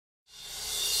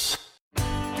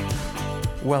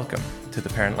Welcome to the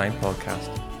Parent Line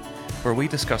podcast, where we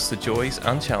discuss the joys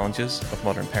and challenges of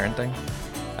modern parenting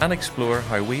and explore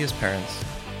how we as parents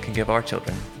can give our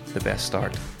children the best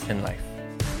start in life.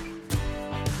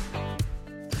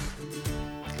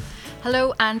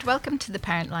 Hello and welcome to the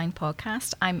Parent Line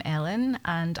podcast. I'm Ellen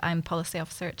and I'm Policy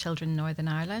Officer at Children Northern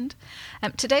Ireland.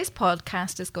 Today's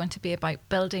podcast is going to be about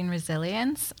building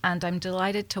resilience, and I'm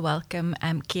delighted to welcome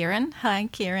Kieran. Hi,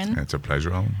 Kieran. It's a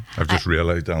pleasure, Alan. I've just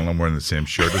realised, Alan, I'm wearing the same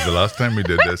shirt as the last time we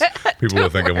did this. People will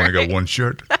think I've only got one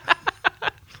shirt.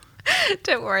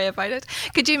 Don't worry about it.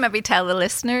 Could you maybe tell the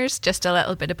listeners just a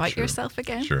little bit about yourself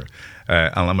again? Sure.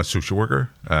 Alan, I'm a social worker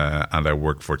and I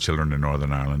work for Children in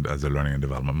Northern Ireland as a Learning and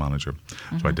Development Manager.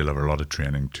 Mm-hmm. So I deliver a lot of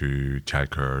training to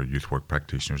childcare, youth work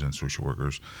practitioners and social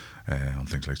workers on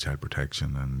things like child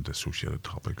protection and associated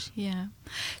topics. Yeah.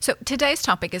 So today's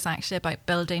topic is actually about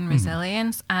building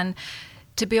resilience. And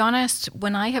to be honest,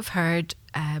 when I have heard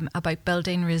about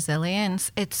building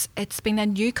resilience, it's been a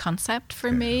new concept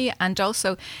for me, and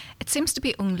also it seems to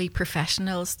be only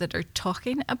professionals that are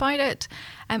talking about it.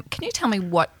 Can you tell me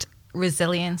what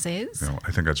resilience is?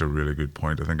 I think that's a really good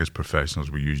point. I think as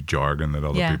professionals we use jargon that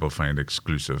other people find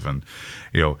exclusive, and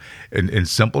in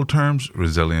simple terms,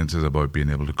 resilience is about being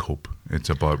able to cope. It's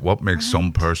about what makes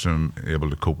some person able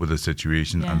to cope with a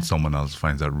situation and someone else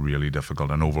finds that really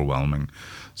difficult and overwhelming.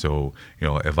 So,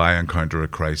 if I encounter a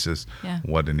crisis,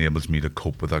 what enables me to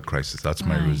cope with that crisis, that's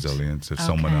my resilience. If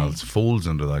someone else falls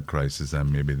into that crisis,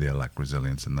 then maybe they lack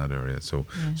resilience in that area. So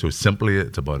simply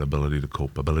it's about ability to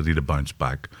cope, ability to bounce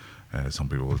back. Some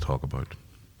people will talk about.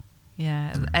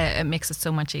 Yeah, it makes it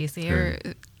so much easier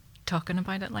talking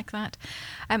about it like that.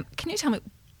 Can you tell me,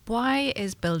 why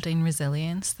is building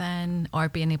resilience then, or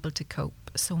being able to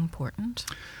cope, so important?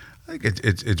 I think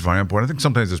it's very important. I think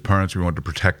sometimes as parents we want to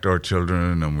protect our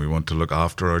children and we want to look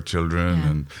after our children,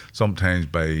 and sometimes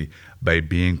by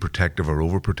being protective or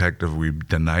overprotective we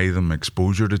deny them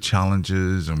exposure to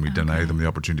challenges, and we deny them the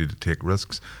opportunity to take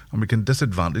risks, and we can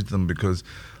disadvantage them because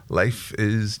life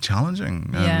is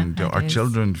challenging, and our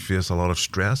children face a lot of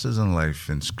stresses in life.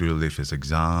 In school they face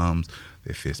exams,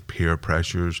 they face peer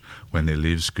pressures. When they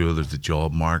leave school, there's the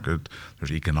job market,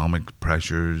 there's economic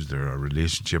pressures, there are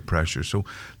relationship pressures. So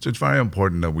it's very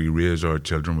important that we raise our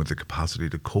children with the capacity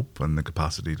to cope and the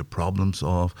capacity to problem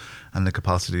solve and the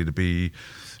capacity to be,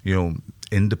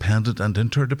 independent and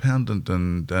interdependent.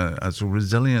 And so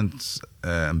resilience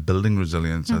and building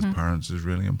resilience as parents is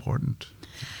really important.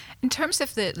 In terms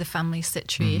of the family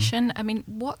situation, I mean,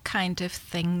 what kind of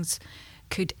things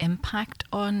could impact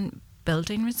on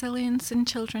building resilience in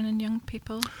children and young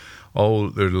people? Oh,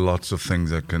 there are lots of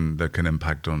things that can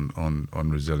impact on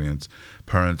resilience.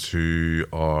 Parents who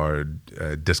are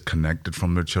disconnected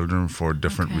from their children for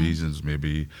different reasons,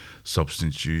 maybe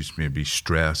substance use, maybe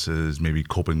stresses, maybe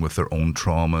coping with their own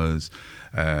traumas,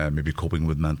 maybe coping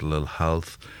with mental ill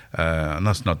health. And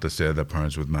that's not to say that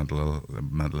parents with mental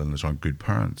illness aren't good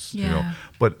parents,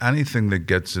 but anything that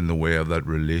gets in the way of that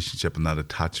relationship and that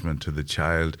attachment to the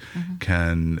child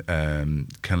can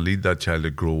lead that child to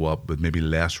grow up with maybe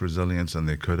less resilience than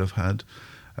they could have had.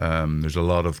 There's a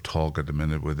lot of talk at the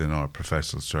minute within our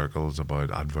professional circles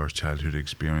about adverse childhood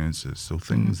experiences. So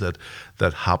things that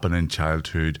happen in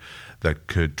childhood that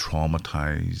could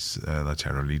traumatize that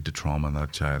child or lead to trauma in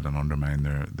that child and undermine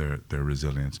their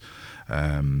resilience.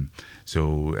 And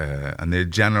they're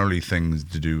generally things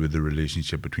to do with the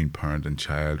relationship between parent and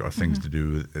child, or things to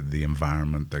do with the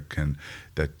environment that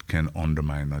can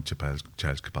undermine that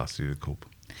child's capacity to cope.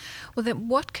 Well, then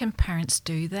what can parents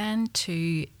do then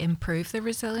to improve the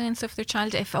resilience of their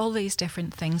child? If all these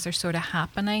different things are sort of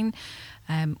happening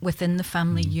within the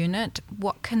family unit,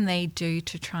 what can they do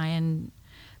to try and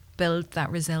build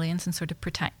that resilience and sort of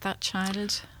protect that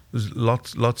child? There's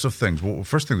lots of things. Well,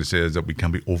 first thing to say is that we can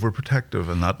be overprotective,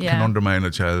 and that can undermine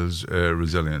a child's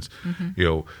resilience.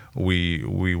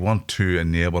 We want to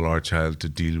enable our child to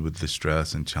deal with the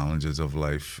stress and challenges of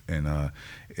life in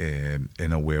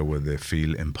a way where they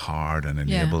feel empowered and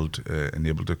enabled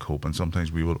to cope. And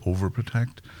sometimes we will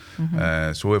overprotect.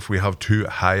 So if we have too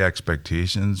high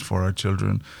expectations for our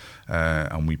children,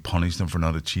 and we punish them for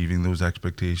not achieving those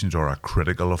expectations, or are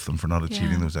critical of them for not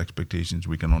achieving those expectations,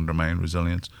 we can undermine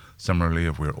resilience. Similarly,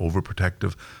 if we're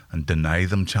overprotective and deny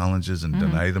them challenges and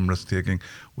deny them risk-taking,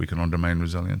 we can undermine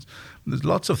resilience. There's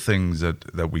lots of things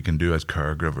that we can do as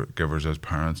caregivers, as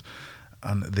parents,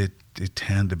 and they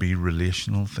tend to be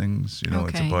relational things.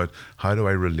 It's about, how do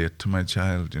I relate to my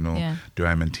child? Do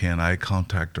I maintain eye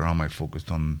contact, or am I focused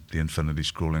on the infinity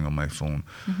scrolling on my phone?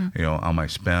 Am I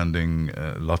spending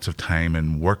lots of time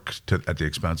in work at the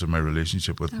expense of my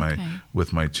relationship with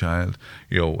my child?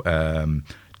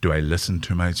 Do I listen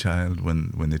to my child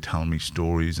when they tell me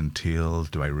stories and tales?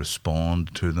 Do I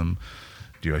respond to them?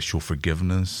 Do I show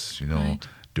forgiveness? Right.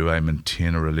 Do I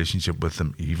maintain a relationship with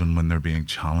them even when they're being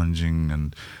challenging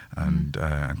and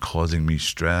causing me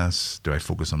stress? Do I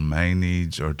focus on my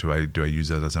needs, or do I use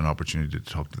that as an opportunity to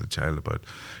talk to the child about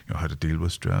how to deal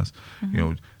with stress?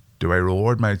 Do I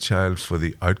reward my child for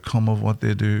the outcome of what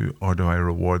they do, or do I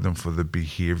reward them for the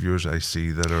behaviours I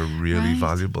see that are really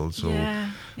valuable? So,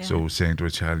 so saying to a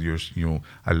child,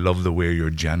 I love the way you're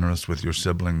generous with your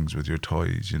siblings, with your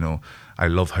toys. I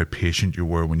love how patient you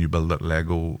were when you built that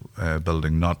Lego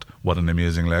building. Not what an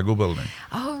amazing Lego building.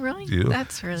 Oh, right.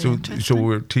 That's really interesting. So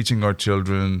we're teaching our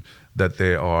children that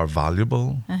they are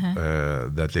valuable,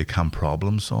 that they can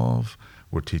problem solve.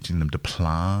 We're teaching them to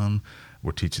plan.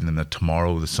 We're teaching them that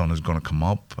tomorrow the sun is going to come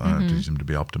up, teach them to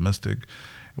be optimistic.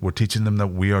 We're teaching them that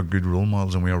we are good role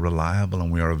models and we are reliable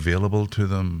and we are available to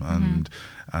them.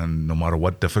 And no matter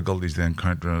what difficulties they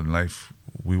encounter in life,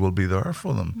 we will be there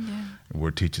for them. Yeah. We're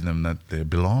teaching them that they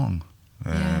belong.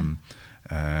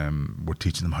 We're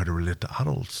teaching them how to relate to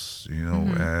adults.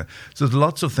 So there's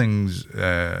lots of things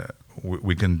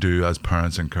we can do as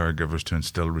parents and caregivers to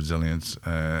instill resilience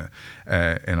in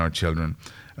our children.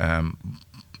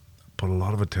 But a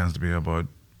lot of it tends to be about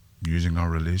using our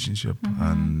relationship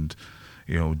and,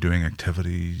 doing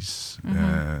activities,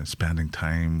 spending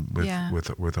time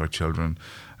with our children,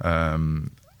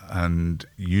 and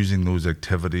using those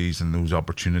activities and those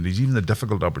opportunities, even the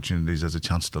difficult opportunities, as a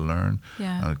chance to learn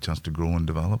and a chance to grow and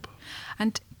develop.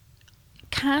 And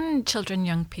can children,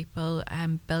 young people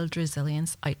build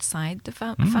resilience outside the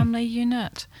family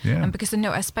unit? Yeah. And because I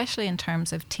know, especially in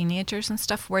terms of teenagers and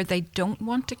stuff, where they don't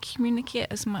want to communicate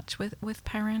as much with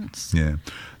parents. Yeah.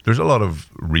 There's a lot of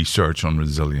research on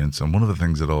resilience, and one of the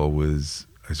things that always,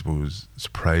 I suppose,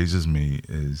 surprises me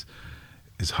is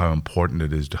how important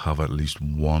it is to have at least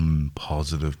one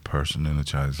positive person in a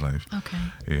child's life. Okay.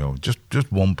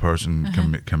 Just one person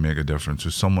can make a difference.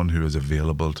 So someone who is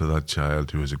available to that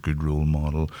child, who is a good role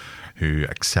model, who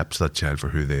accepts that child for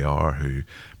who they are, who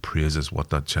praises what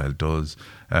that child does.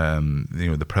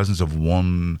 The presence of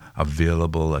one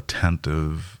available,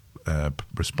 attentive,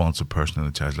 responsive person in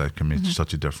a child's life can make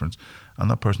such a difference.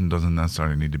 And that person doesn't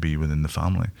necessarily need to be within the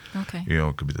family. Okay.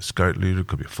 It could be the scout leader, it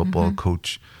could be a football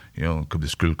coach, it could be the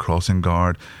school crossing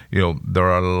guard. There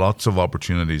are lots of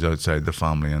opportunities outside the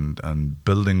family, and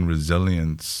building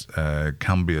resilience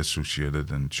can be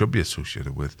associated and should be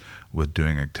associated with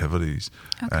doing activities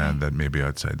that may be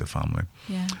outside the family.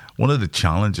 Yeah. One of the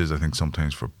challenges, I think,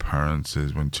 sometimes for parents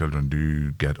is when children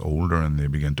do get older and they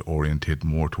begin to orientate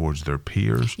more towards their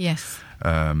peers. Yes.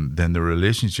 Then the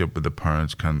relationship with the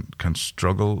parents can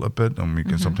struggle a bit, and we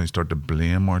can sometimes start to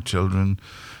blame our children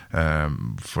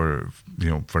for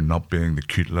not being the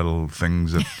cute little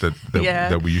things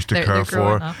that we used to care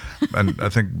for. And I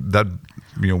think that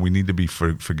we need to be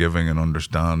forgiving and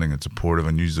understanding and supportive,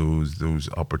 and use those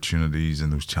opportunities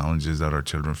and those challenges that our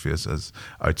children face as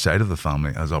outside of the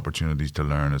family as opportunities to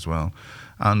learn as well.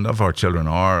 And if our children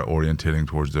are orientating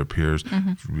towards their peers,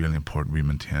 it's really important we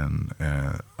maintain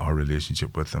our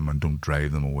relationship with them and don't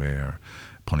drive them away or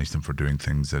punish them for doing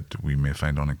things that we may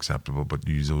find unacceptable, but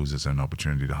use those as an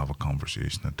opportunity to have a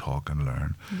conversation and talk and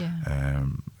learn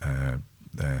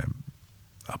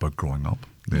about growing up.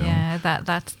 Yeah,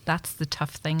 that's the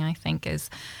tough thing, I think, is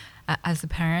as a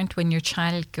parent, when your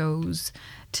child goes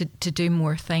to do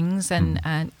more things and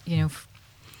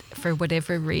for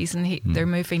whatever reason they're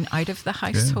moving out of the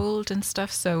household and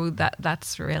stuff, so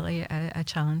that's really a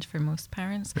challenge for most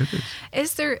parents. It is.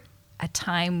 Is there a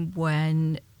time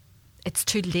when it's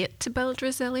too late to build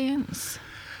resilience?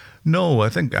 No,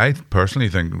 I personally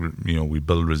think we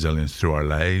build resilience through our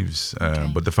lives,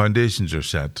 but the foundations are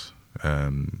set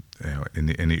in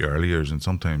the early years, and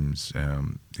sometimes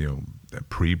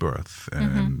pre-birth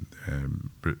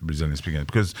resilience begins,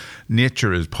 because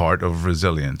nature is part of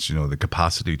resilience. The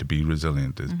capacity to be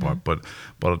resilient is part, but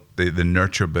the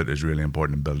nurture bit is really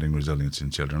important in building resilience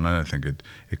in children, and I think it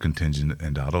continues in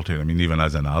adulthood. I mean, even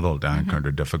as an adult, I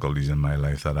encountered difficulties in my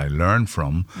life that I learned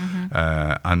from,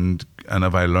 and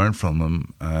if I learn from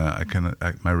them,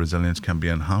 my resilience can be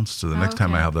enhanced. So the next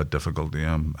time I have that difficulty,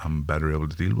 I'm better able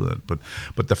to deal with it.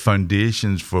 But the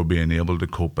foundations for being able to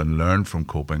cope and learn from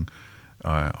coping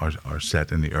are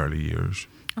set in the early years.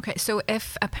 Okay, so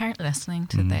if a parent listening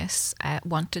to this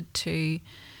wanted to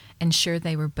ensure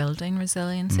they were building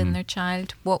resilience in their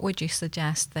child, what would you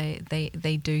suggest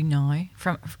they do now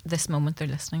from this moment they're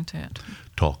listening to it?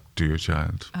 Talk to your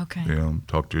child. Okay.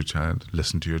 Talk to your child.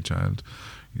 Listen to your child.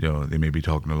 they may be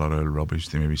talking a lot of rubbish.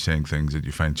 They may be saying things that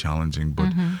you find challenging,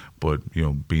 but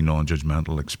be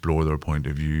non-judgmental, explore their point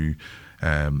of view.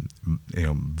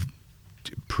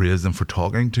 Praise them for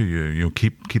talking to you.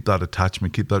 Keep that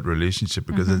attachment, keep that relationship,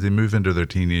 because as they move into their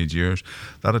teenage years,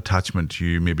 that attachment to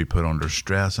you may be put under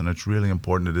stress, and it's really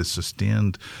important it is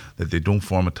sustained, that they don't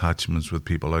form attachments with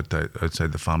people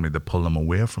outside the family that pull them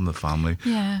away from the family.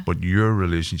 Yeah. But your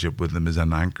relationship with them is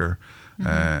an anchor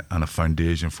and a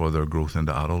foundation for their growth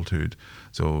into adulthood.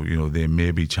 So, they may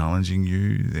be challenging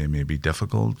you, they may be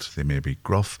difficult, they may be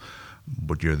gruff,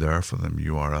 but you're there for them.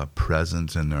 You are a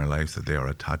presence in their life that they are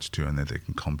attached to and that they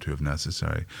can come to if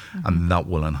necessary. And that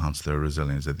will enhance their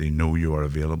resilience, that they know you are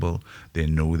available, they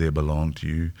know they belong to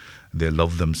you, they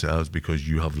love themselves because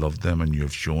you have loved them and you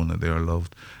have shown that they are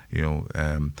loved.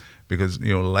 Because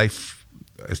life,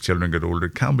 as children get older,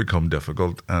 can become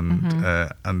difficult, and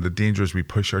the danger is we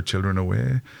push our children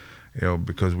away,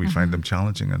 because we find them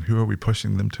challenging, and who are we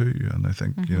pushing them to? And I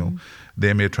think,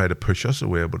 they may try to push us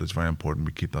away, but it's very important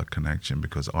we keep that connection,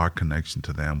 because our connection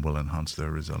to them will enhance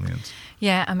their resilience.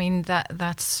 Yeah, I mean,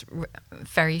 that's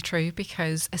very true,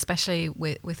 because especially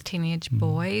with teenage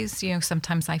boys,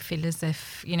 sometimes I feel as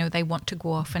if, they want to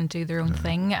go off and do their own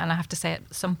thing. And I have to say,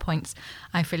 at some points,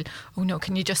 I feel, oh no,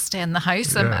 can you just stay in the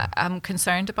house? Yeah. I'm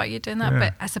concerned about you doing that. Yeah.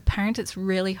 But as a parent, it's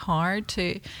really hard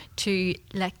to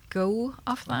let go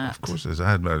of that. Of course, as I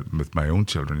had with my own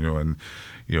children, and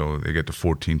they get to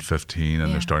 14, 15,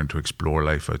 and they're starting to explore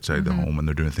life outside the home, and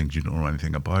they're doing things you don't know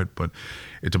anything about. But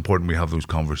it's important we have those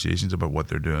conversations about what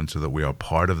they're doing, so that we are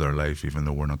part of their life, even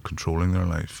though we're not controlling their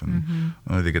life. And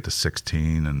they get to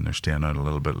 16 and they're staying out a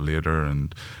little bit later,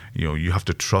 and you have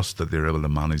to trust that they're able to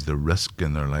manage the risk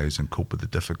in their lives and cope with the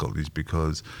difficulties,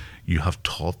 because you have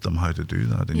taught them how to do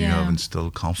that, and you have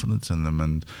instilled confidence in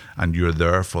them, and you're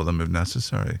there for them if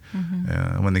necessary.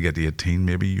 When they get to 18,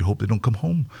 maybe you hope they don't come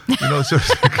home. So it's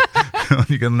like,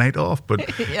 you get a night off. But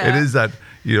it is that,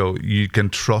 you can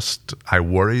trust. I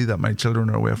worry that my children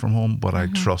are away from home, but I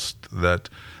trust that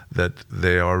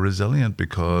they are resilient,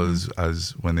 because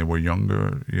as when they were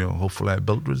younger, hopefully I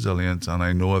built resilience, and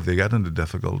I know if they get into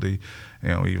difficulty,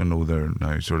 even though they're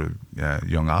now sort of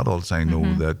young adults, I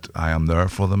know that I am there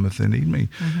for them if they need me.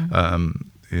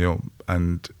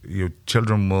 And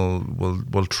children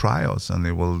will try us, and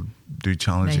they will do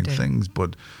challenging things,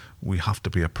 but we have to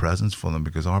be a presence for them,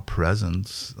 because our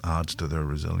presence adds to their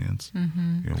resilience.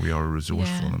 We are a resource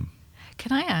for them.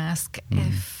 Can I ask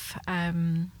if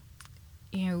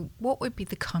what would be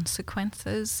the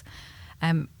consequences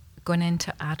going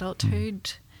into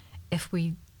adulthood if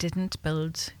we didn't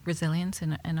build resilience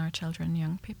in our children and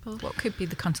young people? What could be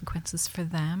the consequences for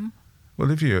them? Well,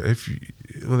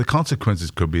 the consequences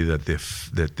could be that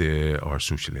they are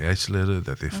socially isolated,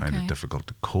 that they find it difficult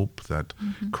to cope, that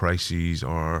crises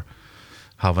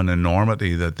have an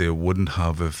enormity that they wouldn't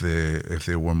have if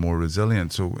they were more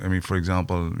resilient. So, I mean, for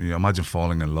example, imagine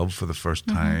falling in love for the first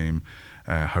time,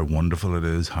 how wonderful it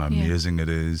is, how amazing it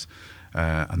is.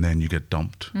 And then you get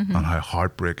dumped, and how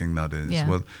heartbreaking that is. Yeah.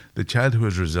 Well, the child who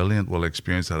is resilient will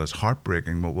experience that as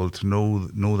heartbreaking, but will to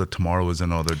know that tomorrow is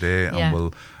another day,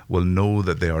 and will know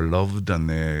that they are loved, and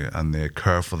they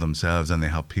care for themselves, and they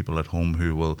have people at home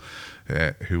who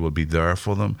will be there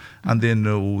for them, and they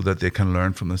know that they can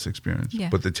learn from this experience. Yeah.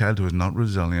 But the child who is not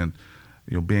resilient,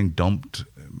 being dumped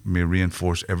may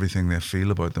reinforce everything they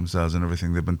feel about themselves and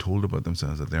everything they've been told about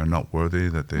themselves, that they're not worthy,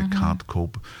 that they can't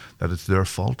cope, that it's their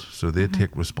fault. So they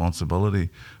take responsibility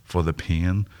for the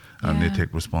pain, and they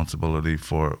take responsibility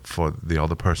for the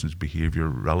other person's behaviour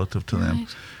relative to them.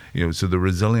 So the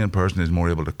resilient person is more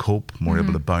able to cope, more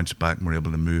able to bounce back, more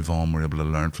able to move on, more able to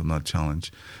learn from that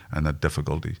challenge and that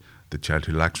difficulty. The child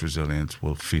who lacks resilience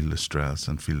will feel the stress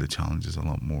and feel the challenges a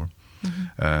lot more.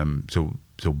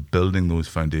 So building those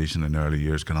foundations in early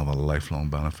years can have a lifelong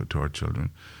benefit to our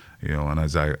children. And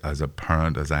as a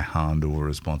parent, as I hand over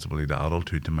responsibility to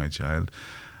adulthood to my child,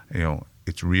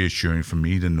 it's reassuring for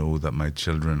me to know that my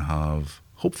children have,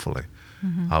 hopefully,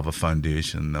 have a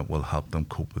foundation that will help them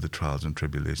cope with the trials and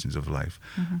tribulations of life.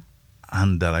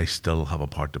 And that I still have a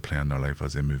part to play in their life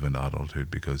as they move into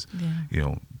adulthood, because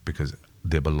because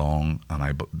they belong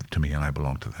to me, and I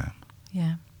belong to them.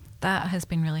 Yeah. That has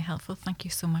been really helpful. Thank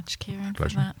you so much, Kieran,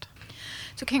 Pleasure. for that.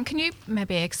 So can you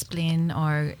maybe explain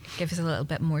or give us a little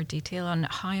bit more detail on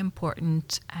how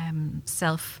important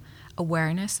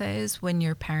self-awareness is when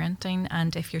you're parenting,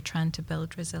 and if you're trying to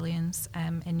build resilience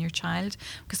in your child?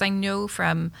 Because I know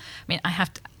I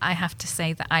have to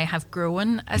say that I have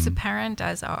grown as a parent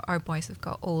as our boys have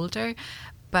got older,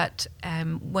 But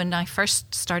when I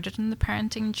first started in the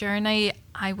parenting journey,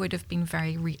 I would have been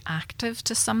very reactive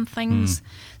to some things.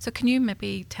 So can you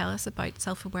maybe tell us about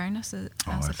self-awareness as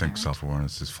I think parent?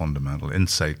 self-awareness is fundamental.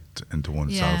 Insight into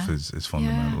oneself Yeah. is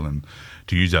fundamental. And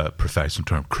to use a professional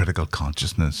term, critical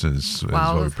consciousness is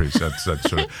Wow. what we preach. That's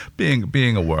sort of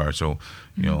being aware. So,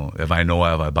 you know, if I know I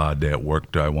have a bad day at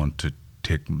work, do I want to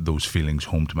take those feelings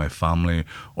home to my family,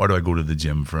 or do I go to the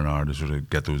gym for an hour to sort of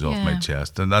get those off my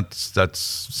chest? And that's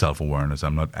self-awareness.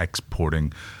 I'm not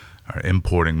exporting or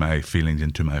importing my feelings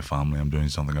into my family. I'm doing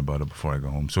something about it before I go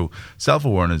home. So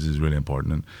self-awareness is really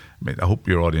important. And I mean, I hope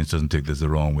your audience doesn't take this the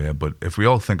wrong way, but if we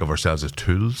all think of ourselves as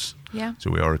tools,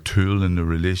 so we are a tool in the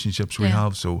relationships we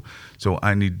have. So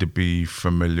I need to be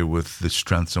familiar with the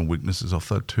strengths and weaknesses of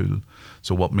that tool.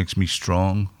 So what makes me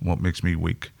strong? What makes me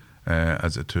weak?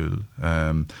 As a tool,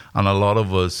 and a lot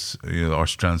of us, you know, our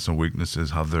strengths and weaknesses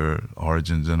have their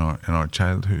origins in our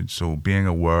childhood. So being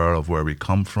aware of where we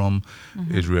come from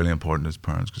is really important as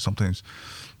parents, because sometimes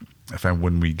I find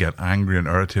when we get angry and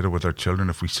irritated with our children,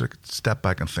 if we step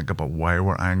back and think about why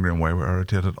we're angry and why we're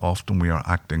irritated, often we are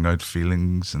acting out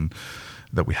feelings and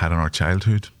that we had in our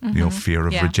childhood. You know, fear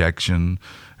of rejection,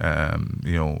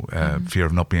 fear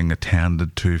of not being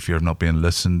attended to, fear of not being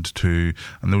listened to,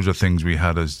 and those are things we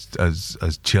had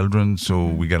as children. So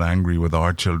we get angry with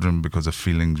our children because of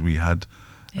feelings we had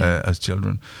as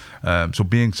children. So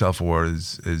being self-aware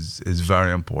is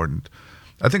very important.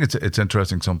 I think it's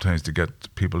interesting sometimes to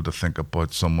get people to think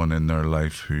about someone in their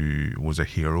life who was a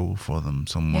hero for them.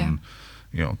 Someone,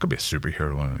 you know, it could be a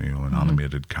superhero, you know, an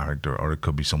animated character, or it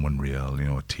could be someone real, you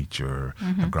know, a teacher,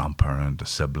 a grandparent, a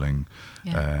sibling,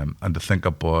 and to think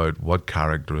about what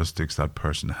characteristics that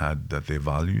person had that they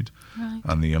valued,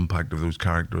 and the impact of those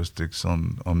characteristics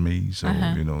on me. So,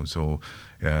 you know,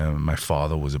 my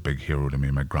father was a big hero to me,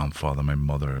 my grandfather, my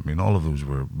mother. I mean, all of those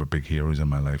were big heroes in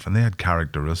my life, and they had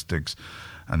characteristics,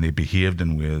 and they behaved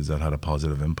in ways that had a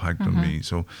positive impact on me.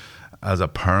 So, as a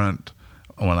parent,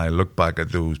 when I look back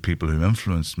at those people who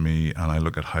influenced me and I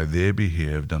look at how they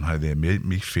behaved and how they made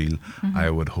me feel, I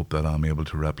would hope that I'm able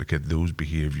to replicate those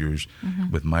behaviours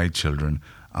with my children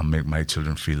and make my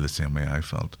children feel the same way I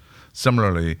felt.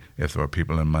 Similarly, if there are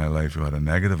people in my life who had a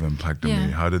negative impact on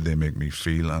me, how did they make me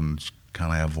feel, and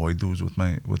can I avoid those with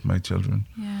my children?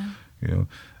 You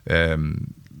know,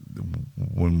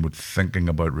 when we're thinking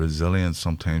about resilience,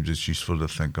 sometimes it's useful to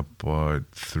think about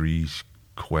 3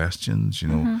 questions. You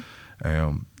know.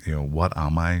 You know, what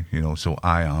am I? You know, so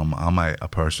am I a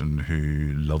person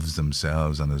who loves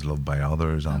themselves and is loved by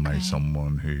others? Am I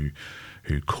someone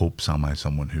who copes? Am I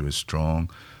someone who is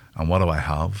strong? And what do I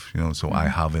have? You know, so I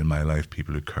have in my life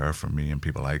people who care for me and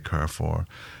people I care for.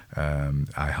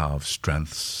 I have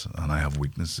strengths and I have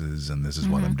weaknesses, and this is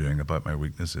what I'm doing about my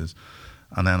weaknesses.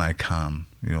 And then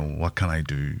what can I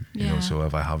do? You know, so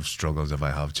if I have struggles, if I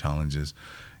have challenges,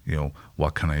 you know,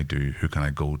 what can I do? Who can I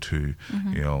go to?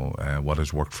 You know, what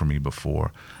has worked for me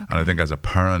before? And I think as a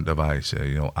parent, if I say,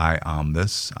 you know, I am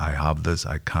this, I have this,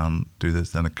 I can do this,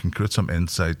 then it can create some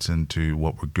insights into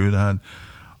what we're good at,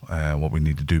 what we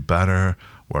need to do better,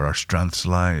 where our strengths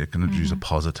lie. It can introduce a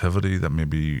positivity that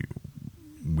maybe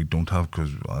we don't have,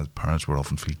 because as parents we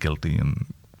often feel guilty and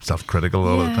self-critical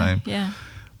all the time.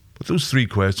 But those 3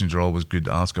 questions are always good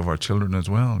to ask of our children as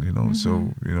well, you know.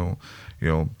 So, you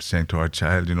know, saying to our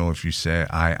child, you know, if you say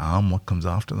I am, what comes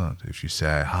after that? If you say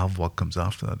I have, what comes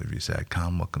after that? If you say I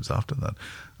can, what comes after that?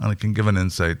 And it can give an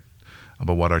insight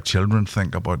about what our children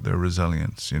think about their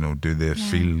resilience. You know, do they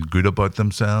feel good about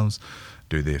themselves?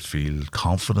 Do they feel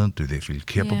confident? Do they feel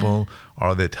capable? Or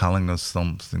are they telling us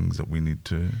some things that we need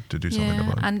to do something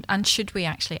about? And should we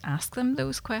actually ask them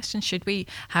those questions? Should we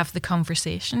have the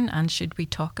conversation, and should we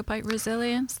talk about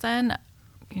resilience then?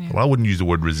 You know. Well, I wouldn't use the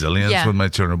word resilience with my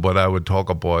children, but I would talk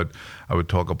about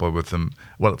with them.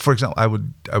 Well, for example, I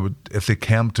would if they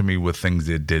came to me with things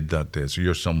they did that day. So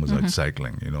your son was out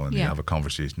cycling, you know, and you have a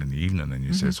conversation in the evening, and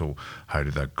you say, so how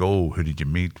did that go? Who did you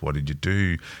meet? What did you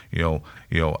do? You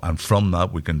know, and from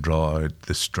that we can draw out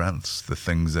the strengths, the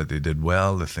things that they did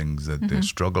well, the things that they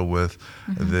struggle with,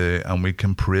 and we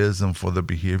can praise them for the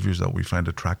behaviours that we find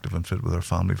attractive and fit with our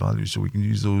family values. So we can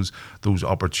use those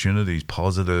opportunities,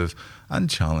 positive and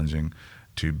challenging,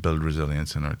 to build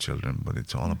resilience in our children. But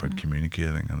it's all about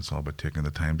communicating, and it's all about taking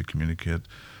the time to communicate,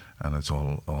 and it's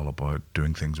all about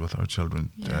doing things with our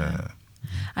children.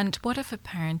 And what if a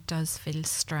parent does feel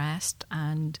stressed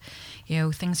and, you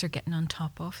know, things are getting on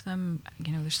top of them?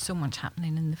 You know, there's so much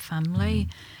happening in the family.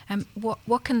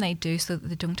 What can they do so that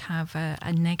they don't have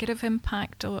a negative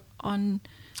impact on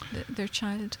their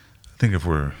child? I think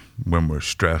when we're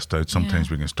stressed out,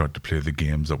 sometimes we can start to play the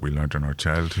games that we learned in our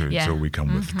childhood. Yeah. So we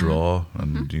can withdraw,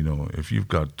 and if you've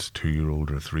got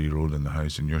 2-year-old or 3-year-old in the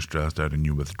house and you're stressed out and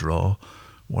you withdraw,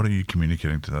 what are you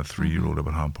communicating to that 3-year-old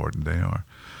about how important they are?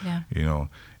 Yeah.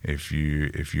 If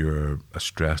you're a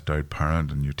stressed out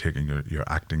parent and you're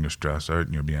acting your stress out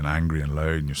and you're being angry and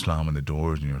loud and you're slamming the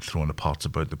doors and you're throwing the pots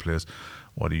about the place,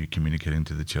 what are you communicating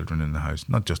to the children in the house?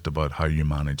 Not just about how you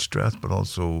manage stress, but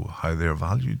also how they're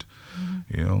valued.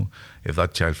 If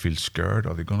that child feels scared,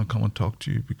 are they going to come and talk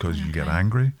to you because you get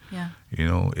angry? Yeah.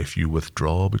 If you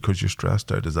withdraw because you're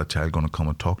stressed out, is that child going to come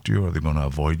and talk to you, or are they going to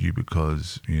avoid you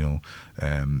because they're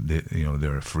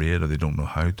afraid or they don't know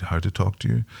how to talk to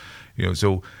you?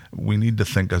 So we need to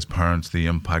think as parents the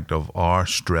impact of our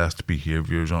stressed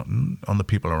behaviours on the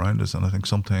people around us. And I think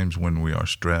sometimes when we are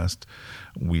stressed,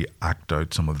 we act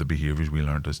out some of the behaviours we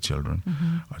learned as children.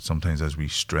 Or sometimes when we're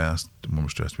stressed,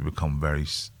 we become very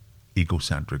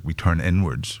egocentric. We turn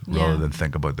inwards rather than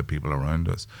think about the people around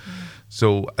us.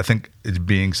 So I think it's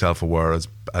being self-aware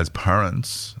as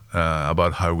parents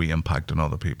about how we impact on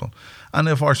other people. And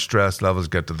if our stress levels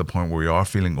get to the point where we are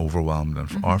feeling overwhelmed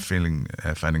and are finding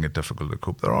it difficult to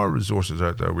cope, there are resources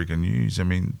out there we can use. I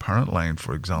mean, Parentline,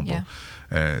 for example,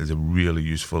 is a really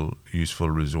useful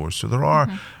resource. So there are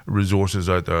resources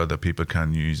out there that people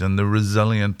can use, and the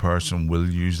resilient person will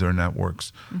use their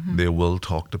networks. They will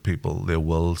talk to people. They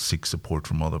will seek support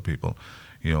from other people.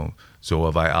 So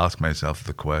if I ask myself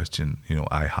the question,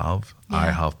 I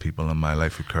have people in my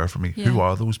life who care for me. Who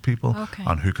are those people? Okay.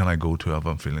 And who can I go to if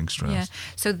I'm feeling stressed? Yeah.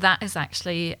 So that is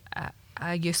actually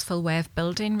a useful way of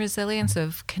building resilience,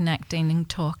 of connecting and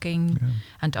talking,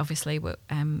 and obviously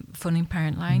phoning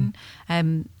Parentline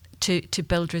to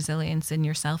build resilience in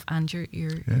yourself and your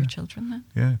children then.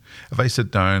 Yeah. If I sit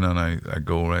down and I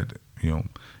go, right,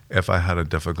 if I had a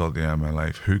difficulty in my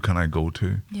life, who can I go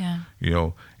to? Yeah.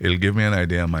 It'll give me an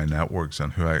idea of my networks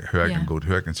and who I can go to,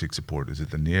 who I can seek support. Is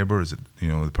it the neighbour? Is it,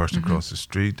 the person across the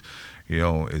street?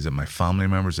 Is it my family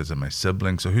members? Is it my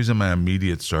siblings? So who's in my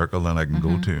immediate circle that I can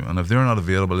go to? And if they're not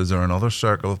available, is there another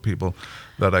circle of people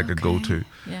that I could go to?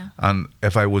 Yeah. And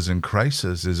if I was in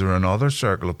crisis, is there another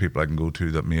circle of people I can go to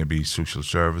that may be social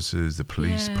services, the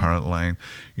police, Parentline?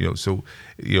 So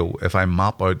if I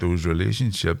map out those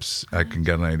relationships, I can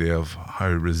get an idea of how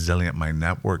resilient my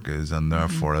network is, and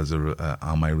therefore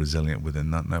am I resilient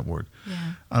within that network?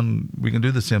 Yeah. And we can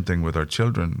do the same thing with our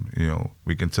children.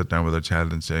 We can sit down with our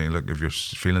child and say, look, if you're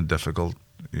feeling difficult,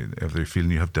 if they're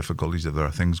feeling you have difficulties, if there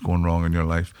are things going wrong in your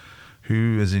life,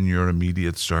 who is in your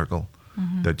immediate circle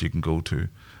that you can go to?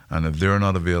 And if they're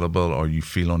not available or you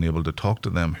feel unable to talk to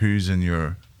them, who's in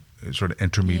your sort of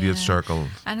intermediate circle?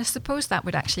 And I suppose that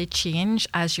would actually change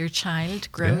as your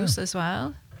child grows as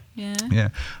well. Yeah. Yeah.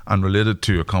 And related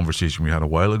to a conversation we had a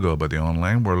while ago about the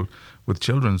online world, with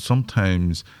children,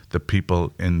 sometimes the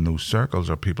people in those circles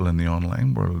are people in the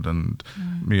online world. And,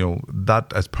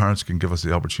 that as parents can give us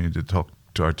the opportunity to talk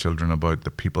to our children about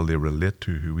the people they relate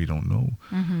to who we don't know,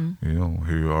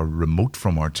 who are remote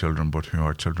from our children, but who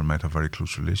our children might have very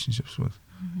close relationships with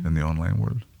in the online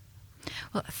world.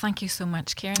 Well, thank you so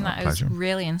much, Kieran. That was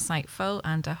really insightful,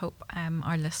 and I hope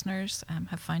our listeners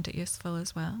have found it useful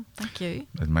as well. Thank you.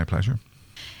 It's my pleasure.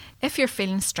 If you're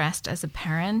feeling stressed as a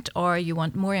parent, or you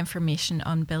want more information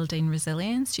on building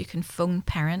resilience, you can phone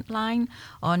Parentline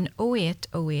on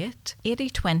 0808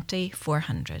 8020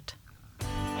 400.